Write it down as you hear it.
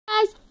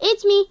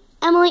it's me,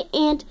 Emily,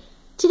 and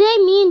today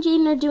me and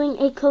Jaden are doing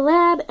a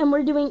collab, and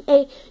we're doing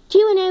a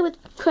Q&A with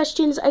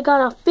questions I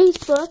got off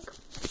Facebook.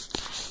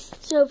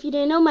 So if you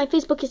didn't know, my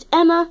Facebook is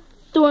Emma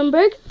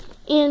Thornburg,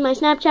 and my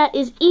Snapchat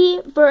is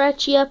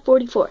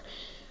eVerechia44.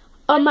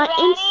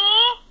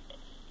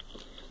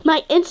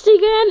 My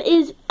Instagram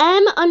is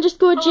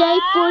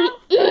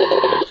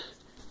M_J40.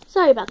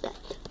 Sorry about that.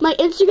 My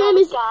Instagram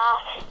is Shut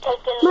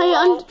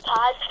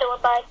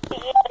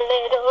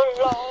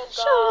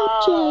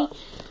up, Jay.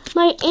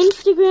 My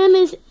Instagram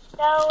is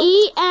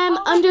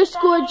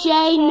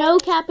EM_J, no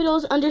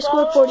capitals,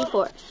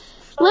 _44.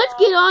 Let's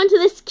get on to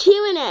this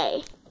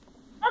Q&A.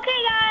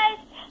 Okay, guys,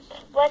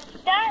 let's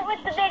start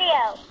with the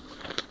video.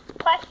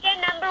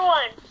 Question number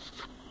 1.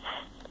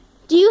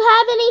 Do you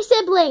have any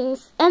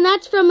siblings? And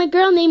that's from a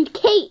girl named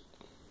Kate.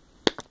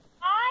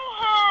 I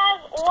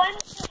have one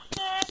sister.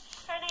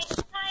 Her name is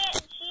Kaya,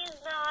 and she's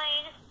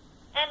 9.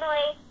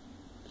 Emily.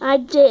 I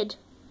did.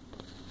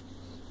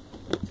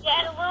 You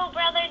had a little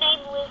brother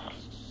named Luke.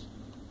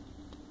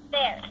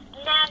 There.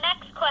 Now,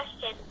 next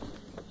question.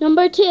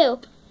 Number 2.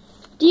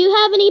 Do you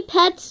have any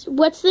pets?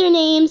 What's their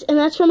names? And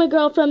that's from a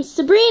girl from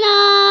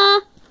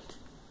Sabrina.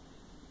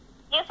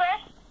 You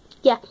first?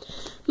 Yeah.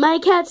 My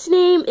cat's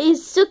name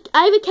is Sookie.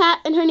 I have a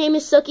cat, and her name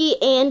is Sookie,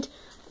 and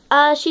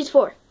she's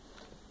 4.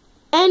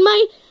 And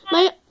my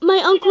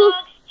uncle...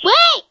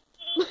 Wait!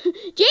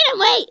 Jaden,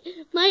 wait!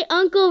 My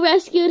uncle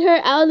rescued her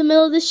out of the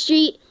middle of the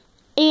street,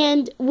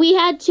 and we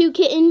had 2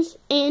 kittens,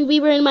 and we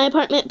were in my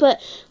apartment,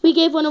 but we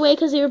gave one away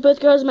because they were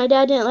both girls. My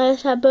dad didn't let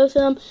us have both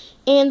of them,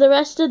 and the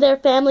rest of their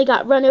family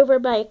got run over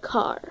by a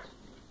car.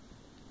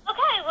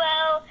 Okay,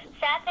 well,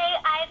 sadly,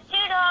 I have 2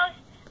 dogs.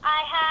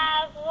 I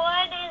have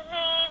one is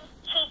named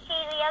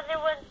Chi-Chi, the other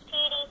one's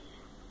Petey.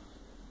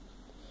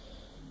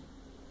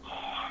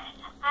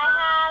 I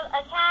have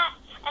a cat,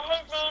 and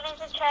his name is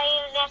Atrayu.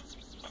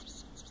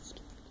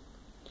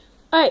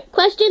 Alright,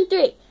 question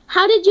 3.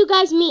 How did you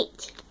guys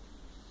meet?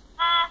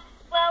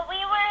 Well,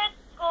 we were at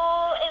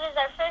school. It was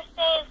our first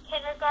day of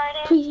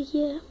kindergarten.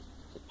 Yeah.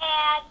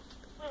 And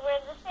we were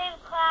in the same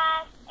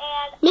class,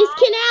 and Miss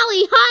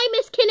Canali! Hi,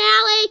 Miss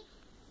Canali!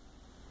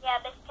 Yeah,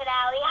 Miss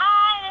Canali.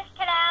 Hi, Miss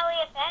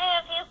Canali. If any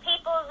of you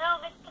people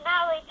know Miss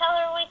Canali, tell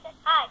her we said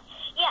hi.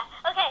 Yeah,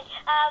 okay.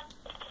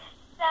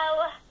 So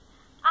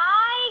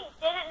I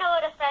didn't know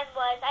what a friend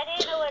was. I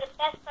didn't know what a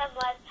best friend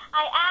was.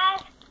 I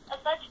asked a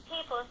bunch of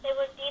people if they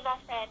would be my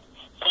friend.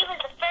 She was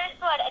the first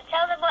one, and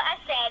tell them what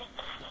I said.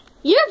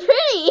 You're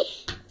pretty!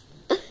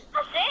 I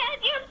said,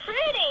 you're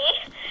pretty!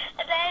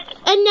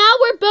 And now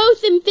we're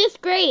both in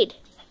 5th grade.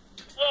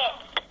 Yes.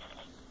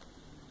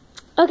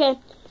 Okay.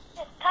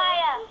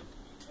 Kaya,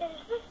 is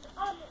this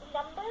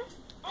number?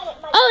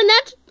 Oh,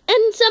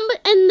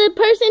 and the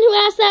person who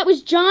asked that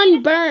was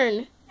John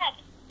Byrne.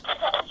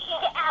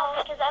 Get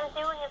out, because I'm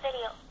doing a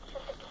video.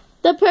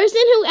 The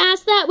person who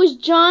asked that was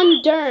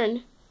John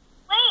Dern.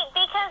 Wait,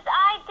 because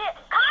I did...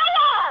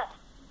 Kaya!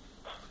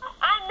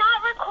 I'm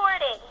not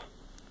recording.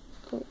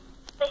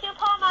 This is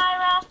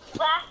Palmyra,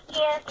 last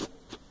year.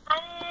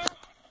 I'm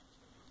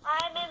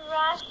in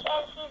Rush,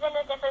 and she's in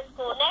a different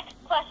school. Next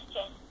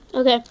question.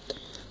 Okay.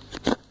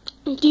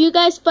 Do you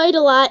guys fight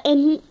a lot?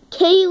 And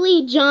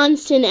Kaylee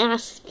Johnson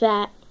asked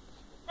that.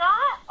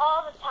 Not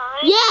all the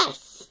time.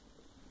 Yes!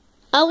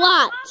 A lot.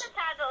 Not all the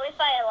time, but we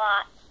fight a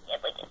lot. Yeah,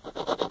 we do.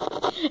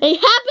 It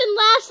happened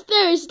last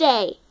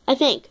Thursday, I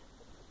think.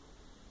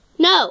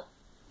 No,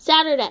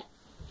 Saturday.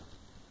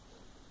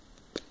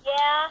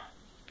 Yeah.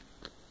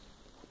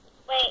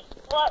 Wait,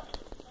 what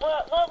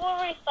were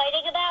we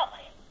fighting about?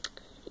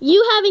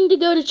 You having to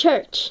go to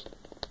church.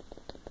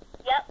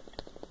 Yep.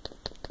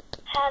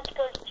 Had to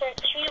go to church.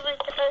 She was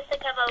supposed to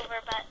come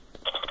over, but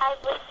I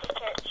went to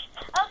church.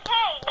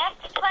 Okay,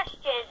 next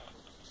question.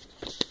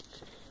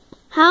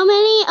 How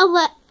many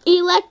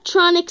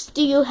electronics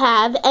do you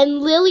have?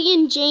 And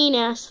Lillian Jane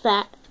asked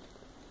that.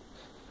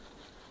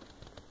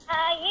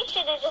 You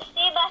should have just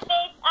seen my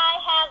face. I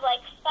have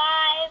like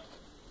 5.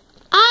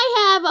 I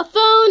have a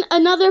phone,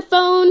 another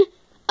phone,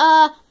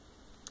 a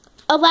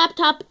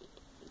laptop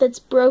that's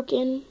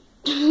broken,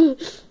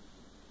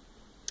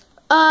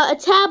 a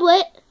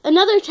tablet,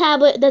 another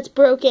tablet that's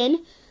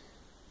broken,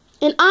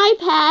 an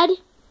iPad,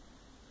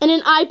 and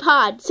an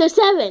iPod. So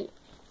 7.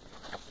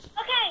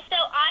 Okay, so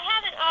I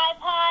have an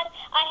iPod,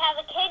 I have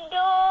a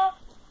Kindle,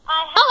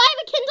 I have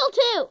a Kindle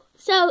too.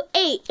 So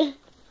 8.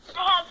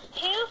 I have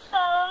 2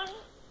 phones,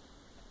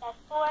 that's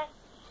 4,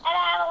 and I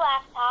have a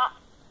laptop.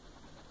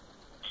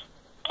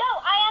 No,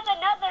 I have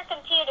another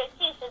computer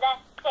too, so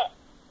that's 6.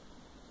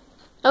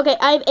 Okay,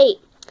 I have 8.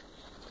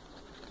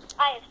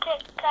 I have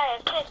 6, I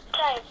have 6,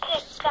 I have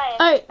 6, I have 6.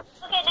 Alright.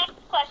 Okay, next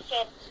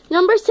question.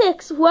 Number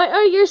 6, what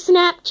are your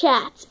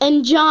Snapchats?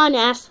 And John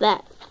asked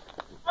that.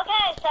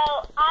 Okay, so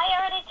I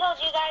already told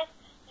you guys,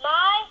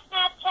 my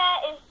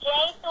Snapchat is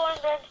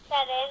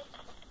jthornburg7.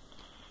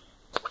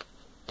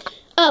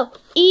 Oh,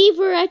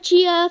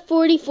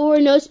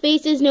 eVerechia44, no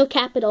spaces, no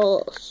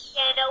capitals.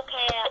 Yeah, no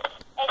caps,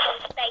 and no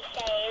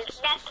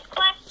spaces. Next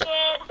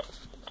question.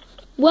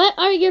 What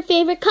are your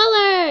favorite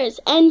colors?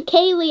 And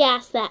Kaylee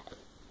asked that.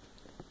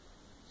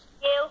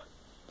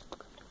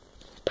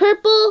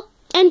 purple,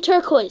 and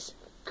turquoise.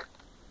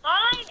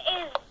 Mine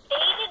is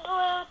baby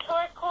blue,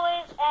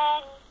 turquoise,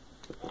 and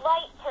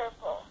light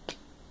purple.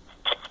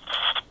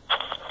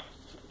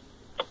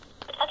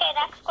 Okay,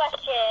 next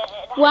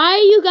question. Why are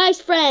you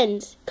guys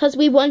friends? Because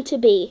we want to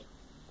be.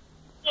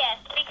 Yes,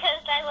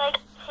 because I like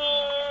to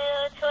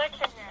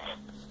torture her.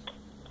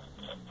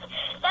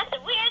 That's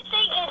a weird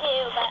thing to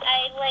do, but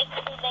I like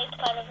to make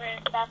fun of her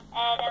and stuff,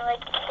 and I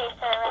like to chase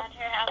her around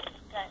her house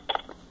with guns.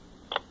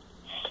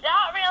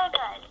 Not real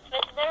guns,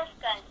 but Nerf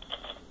guns.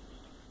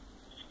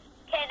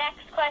 Okay,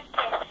 next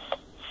question.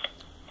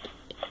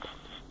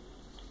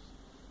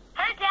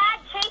 Her dad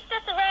chased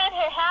us around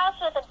her house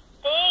with a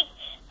big,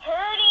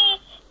 hurty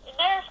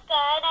Nerf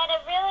gun, and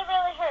it really,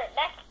 really hurt.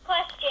 Next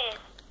question.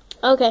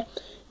 Okay.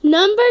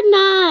 Number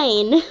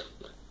 9.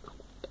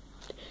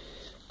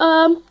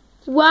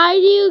 Why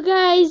do you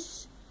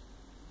guys...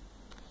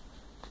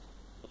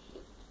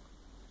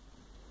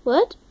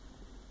 What?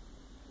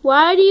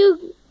 Why do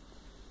you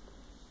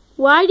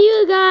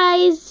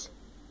guys...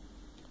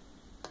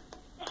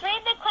 Just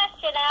read the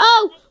question out.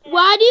 Oh,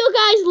 why do you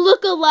guys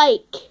look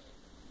alike?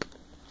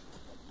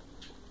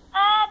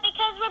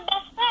 Because we're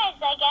best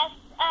friends, I guess.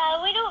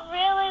 We don't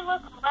really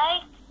look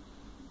alike.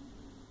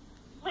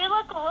 We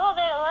look a little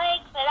bit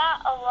alike, but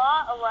not a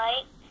lot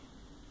alike.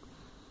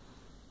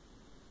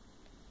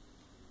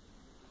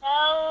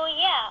 So,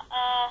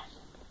 yeah,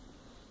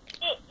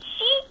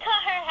 she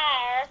cut her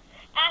hair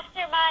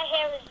after my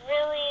hair was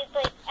really,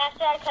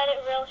 after I cut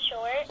it real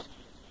short.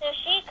 So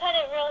she cut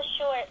it real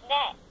short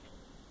next.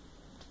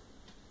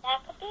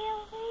 That could be a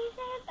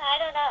reason? I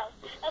don't know.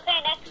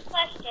 Okay, next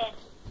question.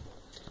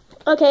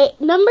 Okay,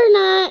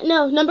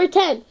 number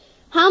 10.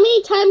 How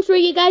many times were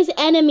you guys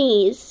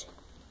enemies?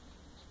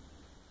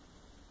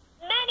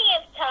 Many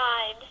of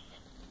times.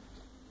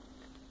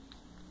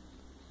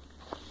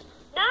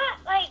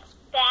 Not like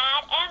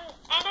bad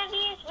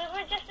enemies. We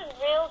were just in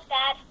real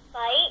bad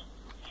fight.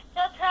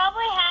 So it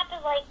probably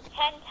happened like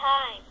 10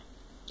 times.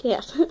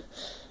 Yes.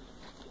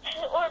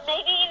 Or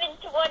maybe even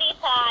 20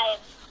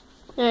 times.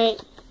 Alright.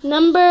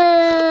 Number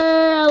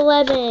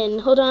 11.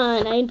 Hold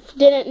on. I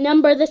didn't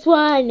number this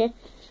one.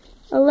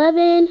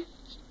 11,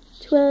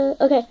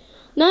 12. Okay.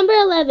 Number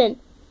 11.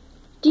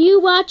 Do you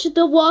watch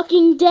The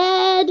Walking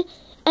Dead?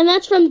 And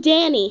that's from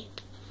Danny.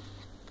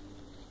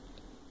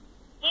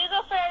 You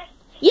go first.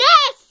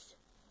 Yes!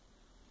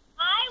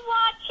 I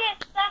watch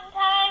it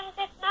sometimes.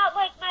 It's not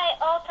like my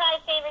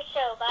all-time favorite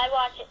show, but I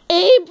watch it.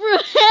 Abraham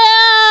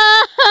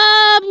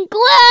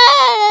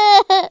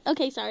Glenn!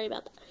 Okay, sorry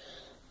about that.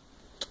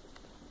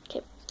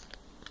 Okay.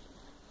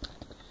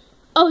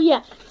 Oh,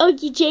 yeah. Oh,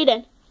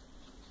 Jaden.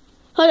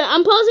 Hold on,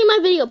 I'm pausing my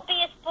video.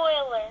 Be a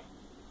spoiler.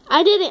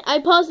 I didn't. I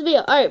paused the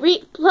video. Alright,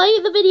 play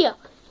the video.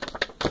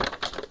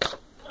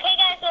 Okay,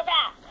 guys, we're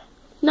back.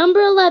 Number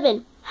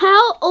 11.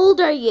 How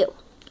old are you?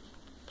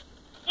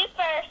 You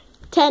first.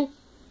 10.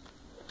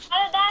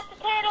 I'm about to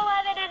turn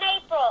 11 in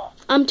April.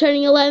 I'm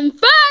turning 11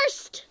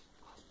 first!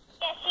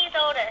 Yeah, she's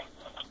older.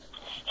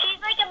 She's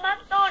like a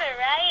month older,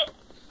 right?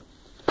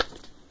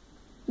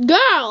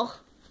 Girl!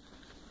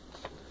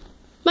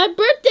 My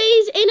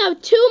birthday's in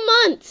 2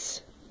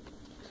 months.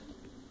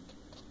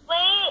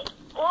 Wait,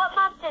 what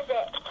month is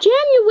it?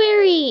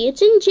 January.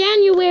 It's in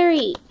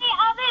January. Hey,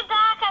 I'll be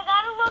back. I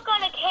gotta look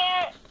on a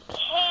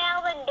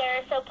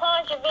calendar, so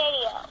pause your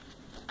video.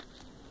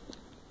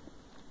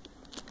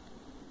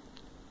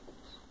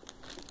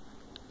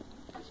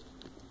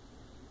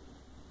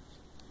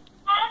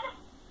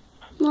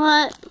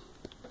 What?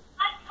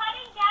 I'm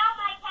cutting down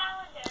my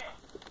calendar.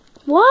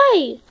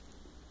 Why?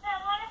 I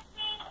want to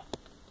see.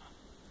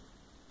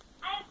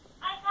 I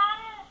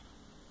gotta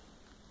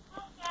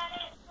look at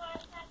it for a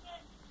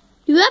second.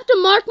 You have to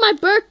mark my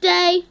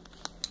birthday.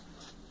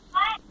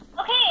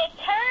 Okay, it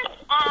turns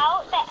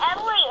out that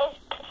Emily is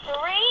 3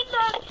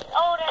 months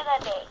older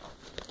than me.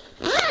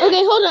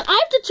 Okay, hold on. I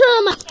have to turn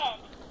on my... Okay.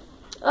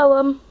 Oh,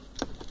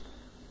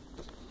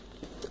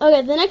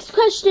 Okay, the next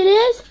question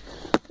is,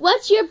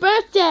 what's your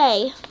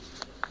birthday?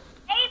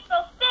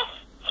 April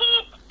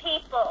 15th,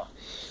 people.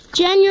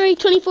 January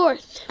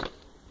 24th.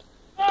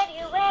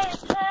 January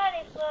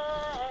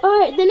 24th.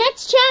 Alright, the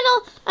next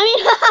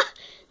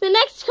the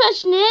next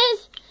question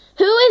is,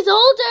 who is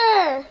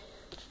older?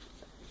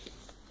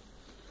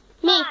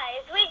 Me.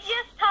 Guys, we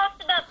just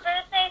talked about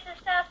birthdays and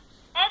stuff.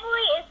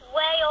 Emily is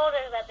way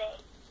older than me.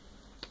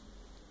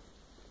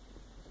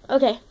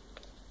 Okay.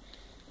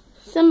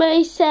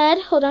 Somebody said,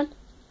 hold on.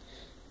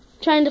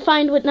 Trying to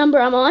find what number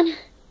I'm on.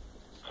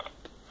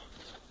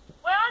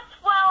 We're on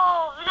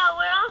 12. No,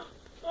 we're on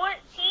 14.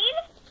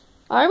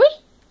 Are we?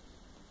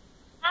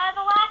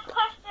 The last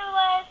question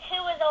was who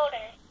was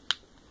older.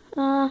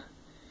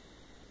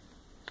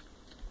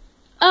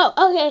 Oh,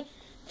 okay.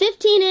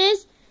 15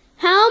 is,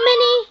 how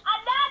many...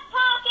 I'm not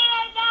talking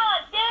right now.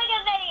 I'm doing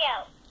a video.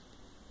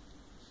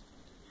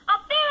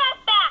 I'll be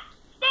right back.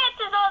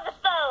 Stanton's on the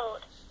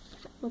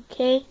phone.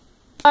 Okay.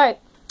 Alright.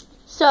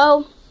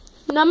 So,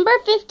 number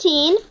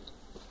 15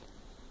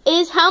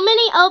 is, how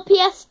many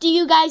LPS do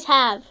you guys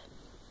have?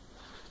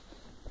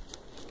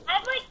 I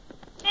have like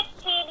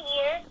 15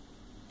 here.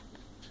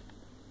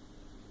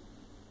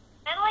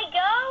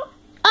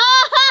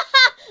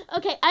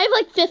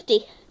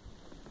 50.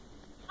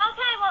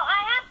 Okay, well, I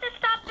have to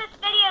stop this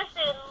video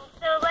soon,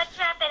 so let's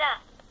wrap it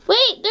up.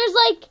 Wait,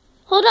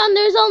 hold on,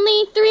 there's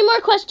only 3 more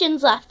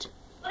questions left.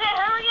 Okay,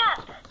 hurry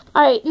up.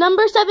 Alright,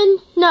 number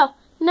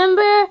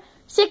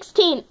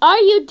 16. Are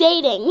you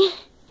dating?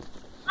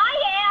 I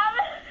am.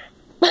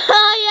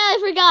 Oh yeah, I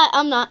forgot.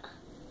 I'm not.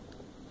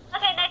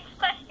 Okay, next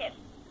question.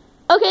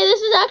 Okay,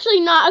 this is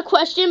actually not a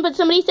question, but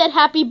somebody said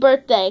happy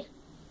birthday.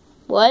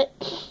 What?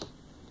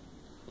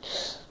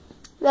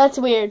 That's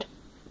weird.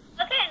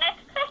 Okay,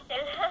 next question.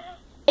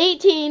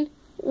 18.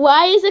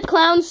 Why is a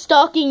clown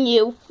stalking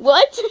you?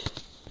 What?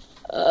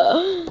 We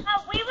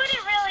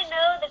wouldn't really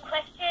know the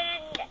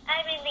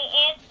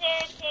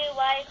answer to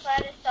why a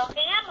clown is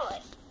stalking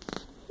Emily.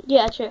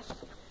 Yeah, true.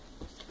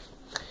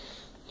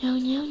 No.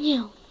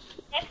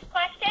 Next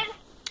question.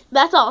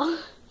 That's all.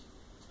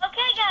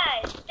 Okay,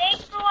 guys,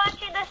 thanks for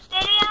watching this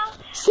video.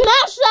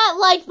 Smash that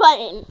like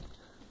button.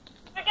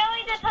 We're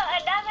going to put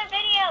another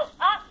video